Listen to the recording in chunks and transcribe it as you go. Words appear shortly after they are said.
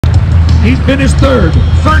He's finished third,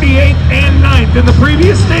 38th, and 9th in the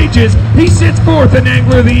previous stages. He sits fourth in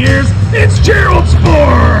Angler of the Years. It's Gerald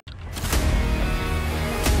Spoor!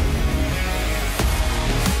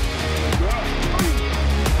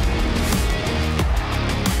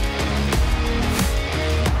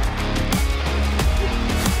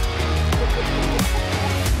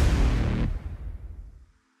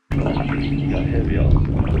 Got heavy up.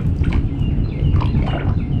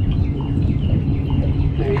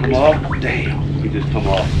 Come off? Damn, he just come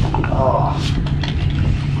off. Oh.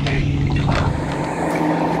 Dang.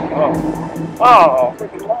 Oh. Oh.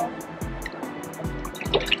 Freaking long.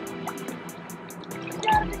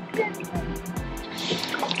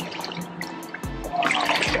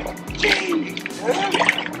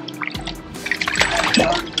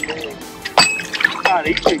 God,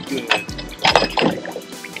 he too good.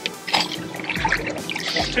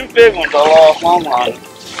 Two big ones I lost long line.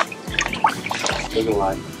 Looking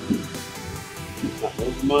like not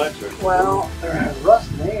moving much, or well,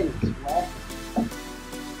 Russ Main is flat.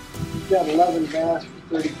 He's got 11 bass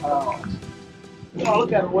for 30 pounds. oh,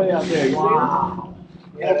 look at him way out there. You Wow.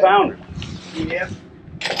 see him? 4 pounder. Yep.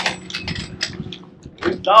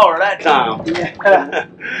 We saw her that time. Yeah.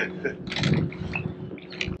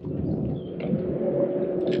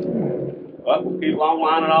 Well, we'll keep long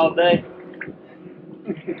lining all day.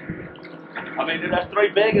 I mean, dude, that's 3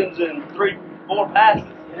 big ones and 4 passes.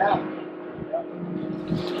 Yeah.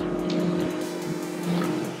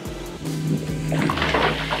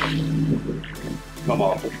 Come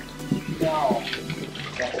on. No.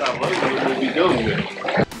 That's not what we'll be doing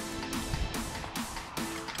here.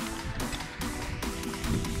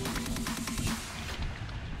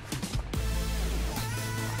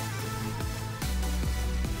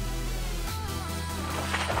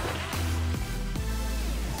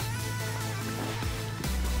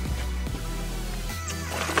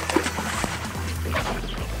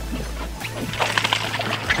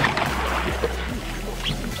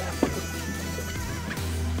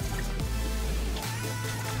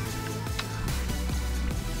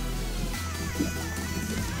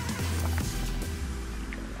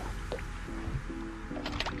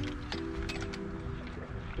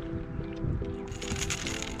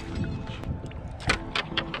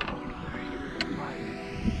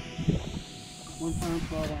 One pound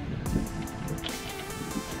spot on.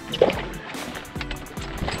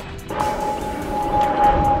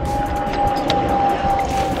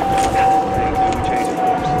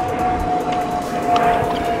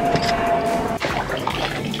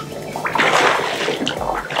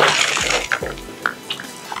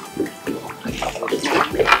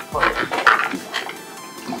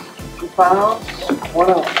 Pounds, 1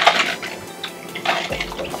 ounce.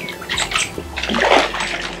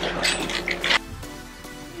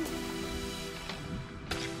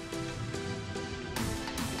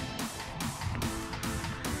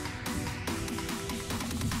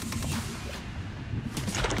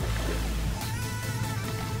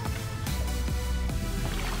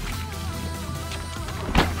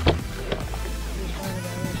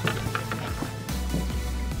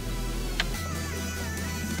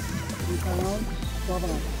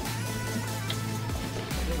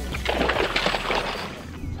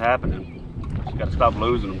 It's happening. Just gotta stop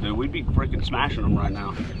losing them, dude. We'd be freaking smashing them right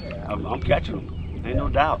now. I'm catching them. Ain't no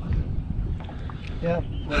doubt. Yep,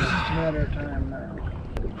 well, it's just a matter of time now.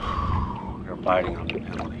 They're biting on the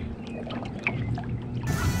penalty.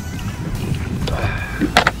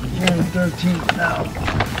 June 13th now.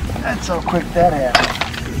 That's how quick that happened.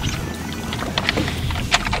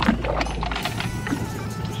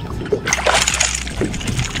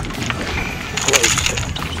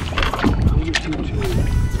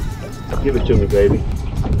 Give it to me, baby.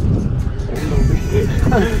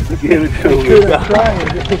 Give it to me. Good, I'm trying.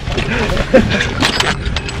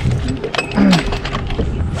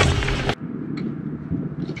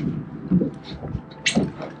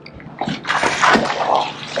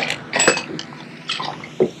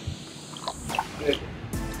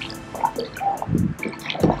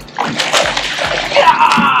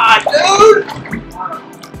 Yeah, dude!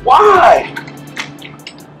 Why?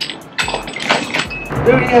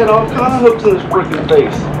 Dude, he had all kind of hooks in his freaking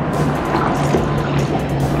face.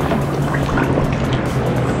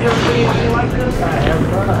 You ever seen anything like this? I have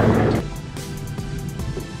not.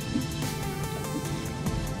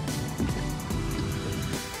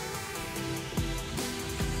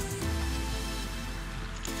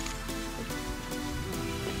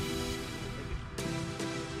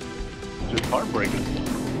 Just heartbreaking.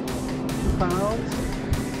 2 pounds,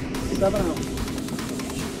 7 ounces.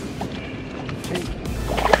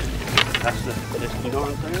 That's the, you know what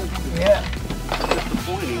I'm saying? Yeah. That's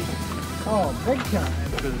disappointing. Oh, big time.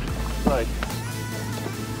 Because it's like,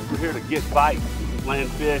 we're here to get bites, land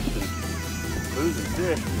fish, and losing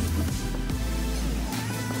fish.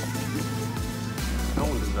 No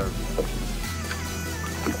one deserves it.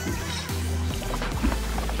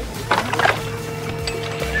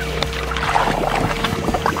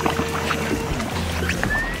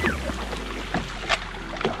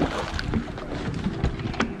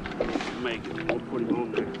 Make it. We'll put him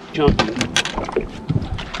on there. Chunky.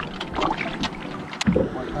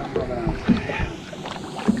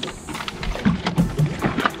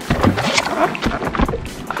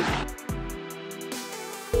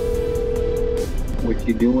 What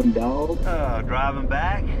you doing, dog? Driving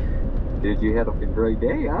back. Did you have a great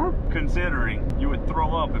day, huh? Considering you would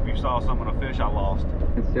throw up if you saw some of the fish I lost.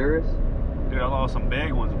 You serious? Dude, I lost some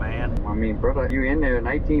big ones, man. I mean, brother, you in there in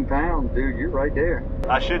 18 pounds, dude. You're right there.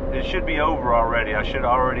 It should be over already. I should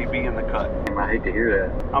already be in the cut. I hate to hear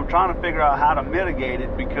that. I'm trying to figure out how to mitigate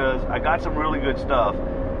it because I got some really good stuff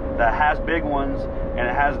that has big ones and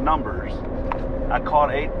it has numbers. I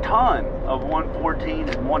caught a ton of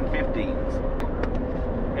 114s and 115s.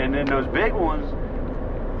 And then those big ones,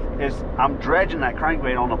 I'm dredging that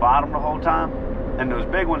crankbait on the bottom the whole time. And those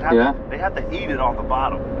big ones, they have to eat it off the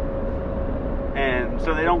bottom. And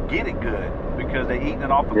so they don't get it good because they're eating it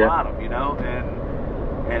off the bottom, you know?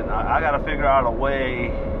 And I got to figure out a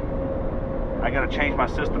way. I got to change my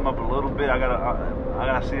system up a little bit. I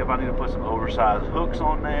got to see if I need to put some oversized hooks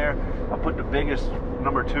on there. I put the biggest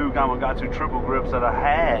number 2 Gamakatsu triple grips that I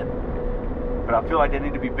had, but I feel like they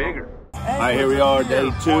need to be bigger. All right, here we are,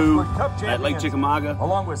 day 2 at Lake Chickamauga.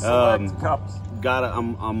 Along with select cups.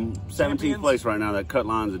 I'm 17th place right now. That cut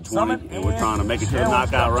line's at 20, and we're trying to make it to the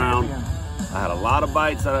knockout round. I had a lot of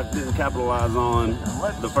bites that I didn't capitalize on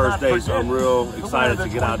the first day, so I'm real excited to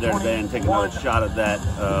get out there today and take another shot at that.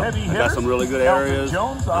 I got some really good areas.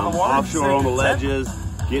 I'm offshore on the ledges,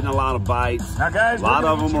 getting a lot of bites. A lot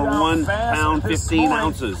of them are 1 pound, 15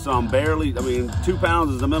 ounces, so I'm barely, 2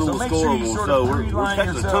 pounds is the minimum scoreable, so we're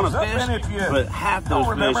catching a ton of fish, but half those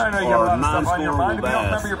fish are non-scoreable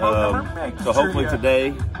bass. So hopefully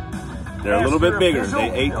today, they're a little bit bigger.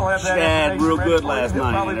 They ate shad real good last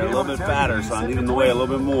night, and they're a little bit fatter, so I need them to weigh a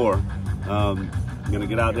little bit more. I'm gonna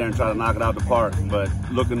get out there and try to knock it out the park, but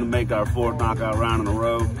looking to make our 4th knockout round in a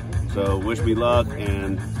row. So wish me luck,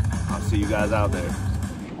 and I'll see you guys out there.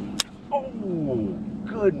 Oh,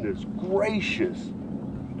 goodness gracious.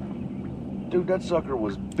 Dude, that sucker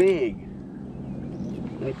was big.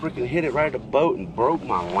 And he freaking hit it right at the boat and broke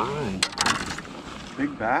my line.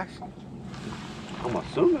 Big bass? I'm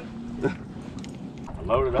assuming. I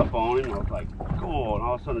loaded up on him, I was like, cool, and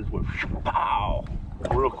all of a sudden it just went pow,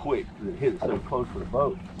 real quick, because it hit it so close to the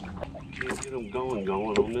boat. Can't get him going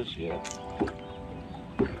on this yet.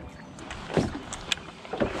 I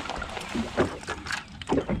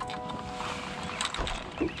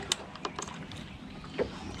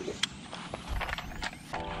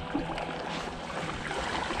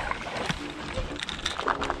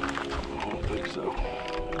don't think so.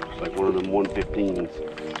 It's like one of them 115s.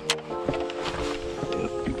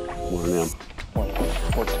 One of them.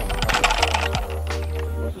 114.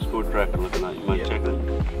 What's the score tracker looking like? You might check it?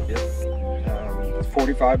 Yep.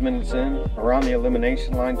 45 minutes in, around the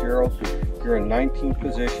elimination line, Gerald, you're in 19th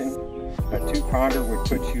position. A 2-pounder would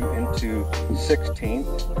put you into 16th.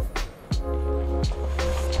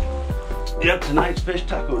 Yep, tonight's fish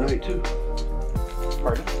taco night too.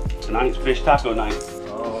 Pardon? Tonight's fish taco night.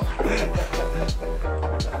 Oh.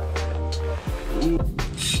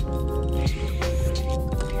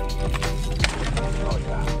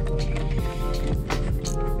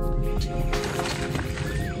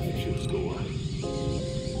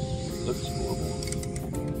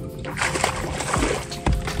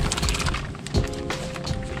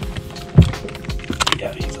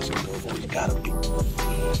 Yeah, he's a scoreable. He's gotta be.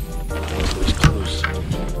 He's close.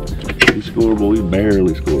 He's scoreable. He's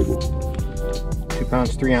barely scoreable. 2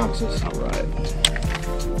 pounds, 3 ounces. All right.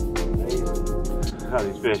 How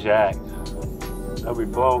these fish act. They'll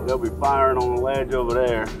be firing on the ledge over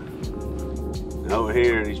there. And over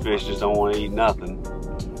here, these fish just don't want to eat nothing.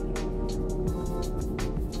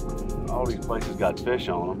 All these places got fish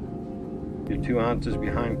on them. You're 2 ounces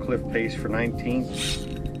behind Cliff Pace for 19th.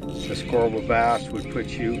 The scoreable bass would put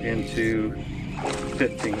you into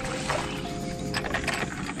 15th.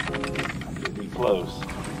 Could be close.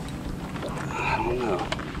 I don't know.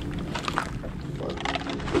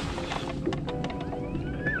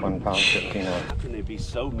 1 pound, 15 ounce. How can they be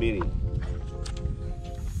so many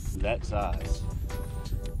that size?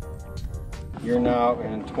 You're now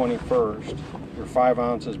in 21st. You're 5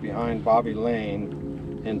 ounces behind Bobby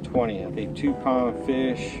Lane and 20th. A 2-pound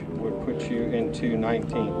fish would put you into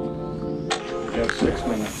 19th. You have 6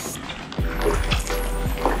 minutes.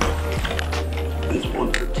 It's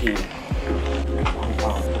 113. 1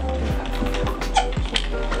 pound.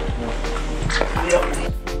 Yep.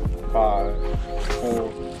 5,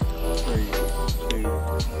 4, 3, 2,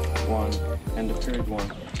 1. End of period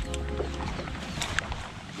 1.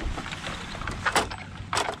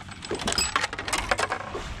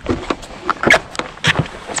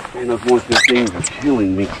 Man, those 115s are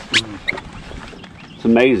killing me. It's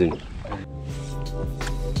amazing.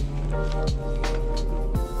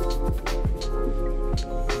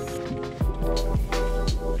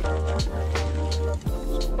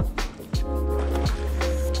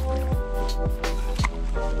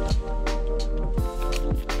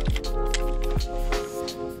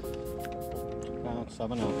 About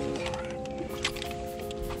 7 ounces.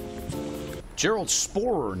 Gerald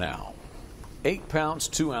Sporer now. 8 pounds,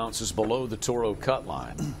 2 ounces below the Toro cut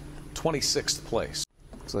line. 26th place.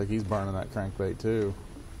 Looks like he's burning that crankbait too.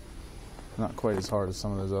 Not quite as hard as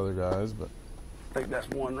some of those other guys, but I think that's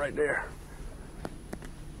one right there.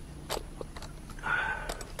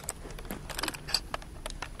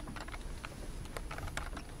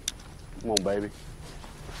 Come on, baby.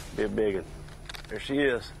 Be a big one. There she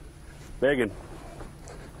is. Big one.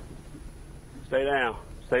 Stay down.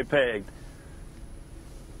 Stay pegged.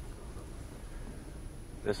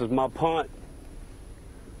 This is my punt.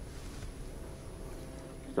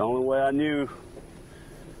 It's the only way I knew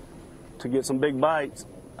to get some big bites.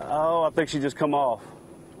 Oh, I think she just come off.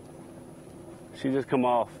 She just come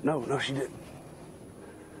off. No, she didn't.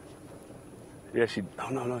 Yeah, oh,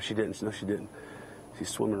 no, she didn't. No, she didn't. She's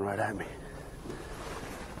swimming right at me.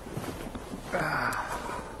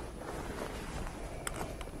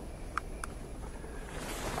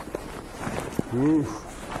 Ooh,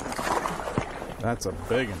 that's a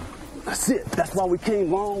big one. That's it. That's why we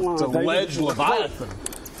came long line. It's a ledge leviathan.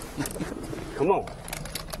 Come on.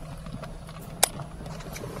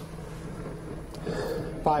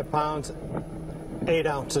 5 pounds, 8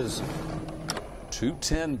 ounces.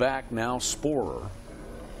 210 back now, Sporer.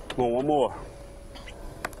 Come on, one more.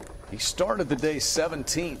 He started the day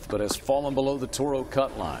 17th, but has fallen below the Toro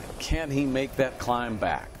cut line. Can he make that climb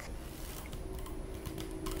back?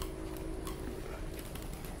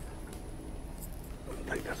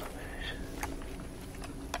 I think that's a fish.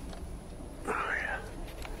 Oh, yeah.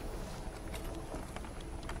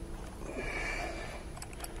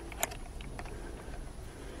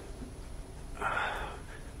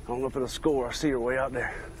 I don't know if it'll score. I see her way out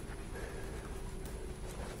there.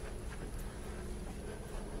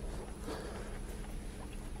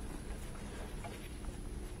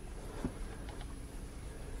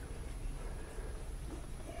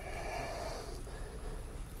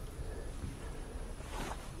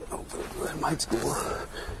 Oh, that might score.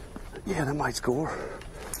 Yeah, that might score.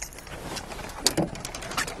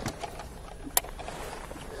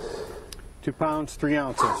 Two pounds, 3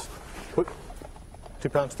 ounces. 2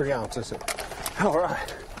 pounds, 3 ounces. All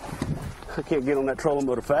right. I can't get on that trolling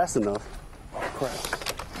motor fast enough. Oh,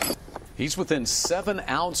 crap. He's within 7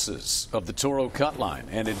 ounces of the Toro cut line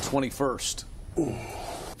and in 21st.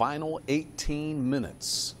 Final 18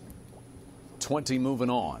 minutes. 20 moving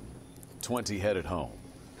on. 20 headed home.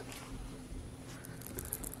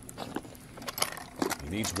 He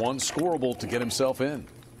needs one scoreable to get himself in.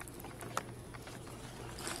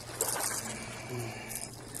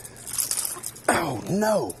 Oh,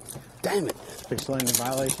 no. Damn it. Fish landing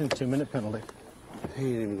violation, 2-minute penalty. He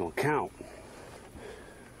ain't even gonna count.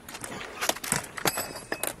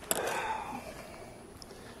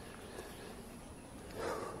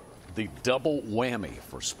 The double whammy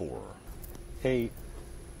for Sporer. 8,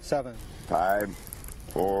 7. 5,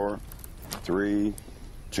 4, 3,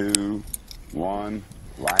 2, 1.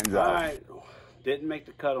 Lines up. All right. Didn't make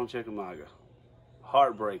the cut on Chickamauga.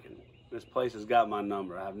 Heartbreaking. This place has got my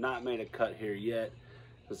number. I have not made a cut here yet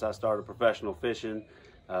since I started professional fishing.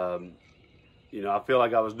 You know, I feel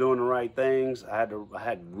like I was doing the right things. I had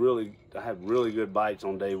really good bites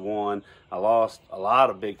on day one. I lost a lot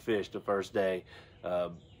of big fish the first day.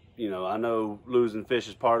 You know, I know losing fish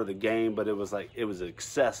is part of the game, but it was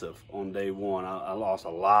excessive on day one. I lost a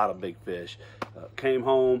lot of big fish. Came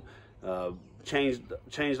home,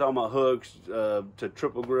 changed all my hooks to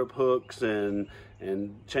triple grip hooks and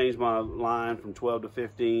changed my line from 12 to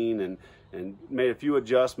 15 and made a few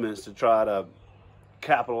adjustments to try to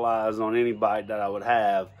capitalize on any bite that I would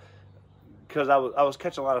have, because I was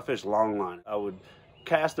catching a lot of fish long line. I would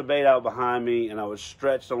cast the bait out behind me and I would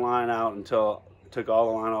stretch the line out until took all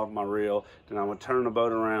the line off my reel, then I would turn the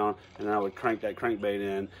boat around, and then I would crank that crankbait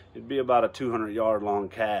in. It'd be about a 200-yard long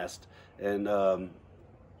cast, and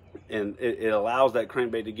it allows that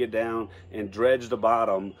crankbait to get down and dredge the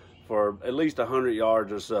bottom for at least 100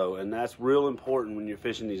 yards or so. And that's real important when you're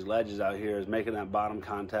fishing these ledges out here, is making that bottom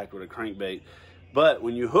contact with a crankbait. But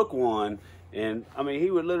when you hook one, and I mean,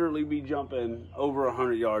 he would literally be jumping over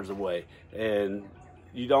 100 yards away, and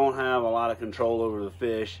you don't have a lot of control over the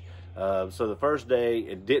fish. So the first day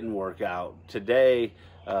it didn't work out. Today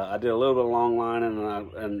I did a little bit of long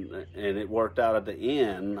lining, and it worked out at the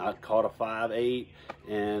end. I caught a 5/8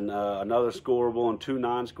 and another scoreable and 2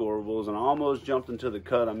 non-scoreables, and I almost jumped into the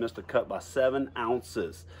cut. I missed the cut by 7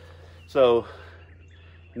 ounces. So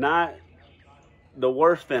not the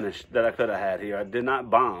worst finish that I could have had here. I did not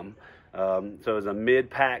bomb. So it was a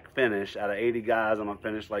mid-pack finish. Out of 80 guys, I'm gonna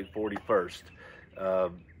finish like 41st.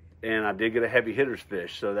 And I did get a heavy hitters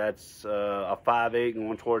fish, so that's a 5/8 and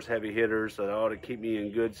one towards heavy hitters, so that ought to keep me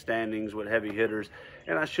in good standings with heavy hitters,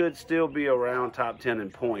 and I should still be around top 10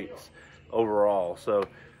 in points overall. So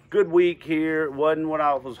good week here. Wasn't what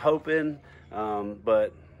I was hoping,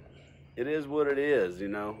 but it is what it is, you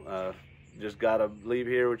know. Just gotta leave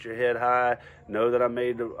here with your head high, know that I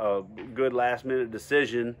made a good last-minute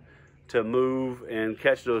decision to move and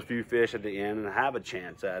catch those few fish at the end and have a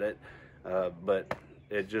chance at it, but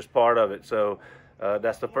it's just part of it. So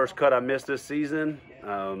that's the first cut I missed this season.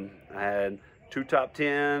 I had 2 top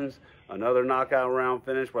 10s, another knockout round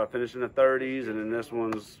finish where I finished in the 30s, and then this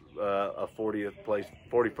one's a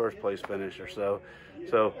 41st place finish or so.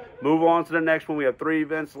 So move on to the next one. We have 3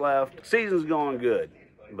 events left. Season's going good,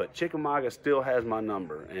 but Chickamauga still has my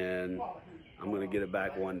number, and I'm gonna get it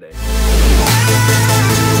back one day.